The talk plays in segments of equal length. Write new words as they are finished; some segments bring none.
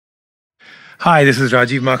Hi, this is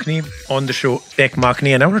Rajiv Makhni on the show Tech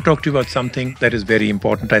Makhni, and I want to talk to you about something that is very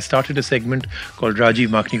important. I started a segment called Rajiv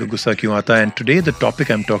Makhni ko Gussa, Kyun, Aata, and today the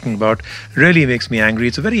topic I'm talking about really makes me angry.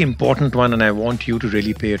 It's a very important one, and I want you to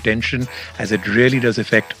really pay attention as it really does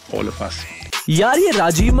affect all of us. यार ये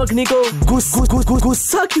राजीव मखनी को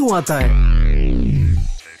गुस्सा क्यों आता है?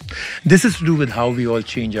 This is to do with how we all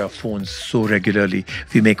change our phones so regularly.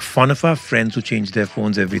 We make fun of our friends who change their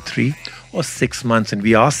phones every 3 or 6 months, and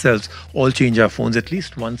we ourselves all change our phones at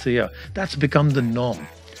least once a year. That's become the norm.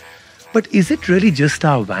 But is it really just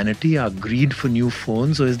our vanity, our greed for new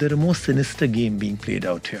phones, or is there a more sinister game being played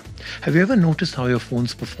out here? Have you ever noticed how your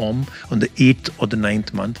phones perform on the 8th or the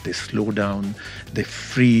 9th month? They slow down, they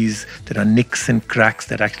freeze, there are nicks and cracks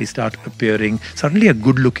that actually start appearing. Suddenly a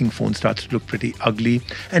good-looking phone starts to look pretty ugly,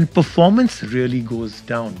 and performance really goes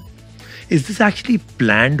down. Is this actually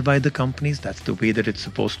planned by the companies? That's the way that it's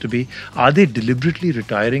supposed to be. Are they deliberately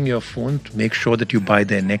retiring your phone to make sure that you buy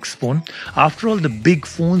their next phone? After all, the big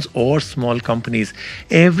phones or small companies,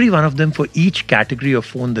 every one of them for each category of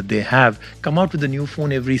phone that they have, come out with a new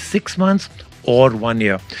phone every 6 months or 1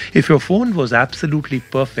 year. If your phone was absolutely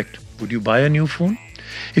perfect, would you buy a new phone?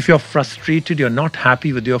 If you're frustrated, you're not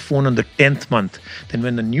happy with your phone on the 10th month, then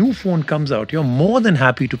when the new phone comes out, you're more than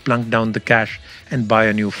happy to plunk down the cash and buy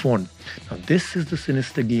a new phone. Now, this is the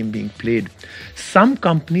sinister game being played. Some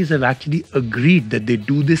companies have actually agreed that they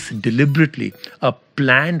do this deliberately, a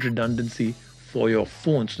planned redundancy for your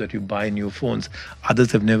phone so that you buy new phones.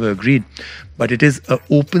 Others have never agreed. But it is an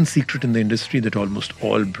open secret in the industry that almost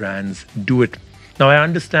all brands do it. Now, I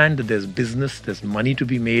understand that there's business, there's money to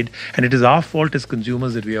be made, and it is our fault as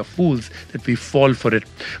consumers that we are fools, that we fall for it.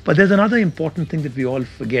 But there's another important thing that we all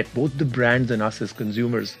forget, both the brands and us as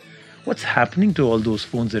consumers. What's happening to all those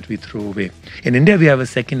phones that we throw away? In India, we have a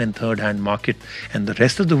second and third hand market, and the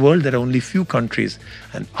rest of the world, there are only few countries,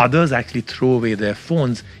 and others actually throw away their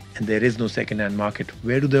phones, and there is no second hand market.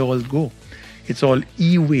 Where do they all go? It's all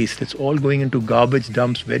e-waste. It's all going into garbage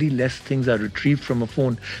dumps. Very less things are retrieved from a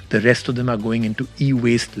phone. The rest of them are going into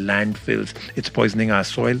e-waste landfills. It's poisoning our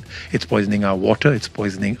soil. It's poisoning our water. It's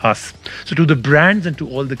poisoning us. So to the brands and to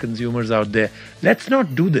all the consumers out there, let's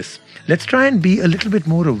not do this. Let's try and be a little bit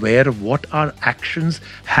more aware of what our actions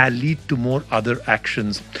lead to more other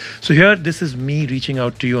actions. So here, this is me reaching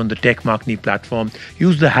out to you on the Tech Makhni platform.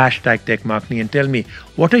 Use the hashtag Tech Makhni and tell me,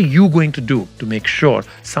 what are you going to do to make sure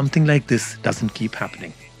something like this doesn't keep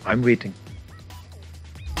happening? I'm waiting.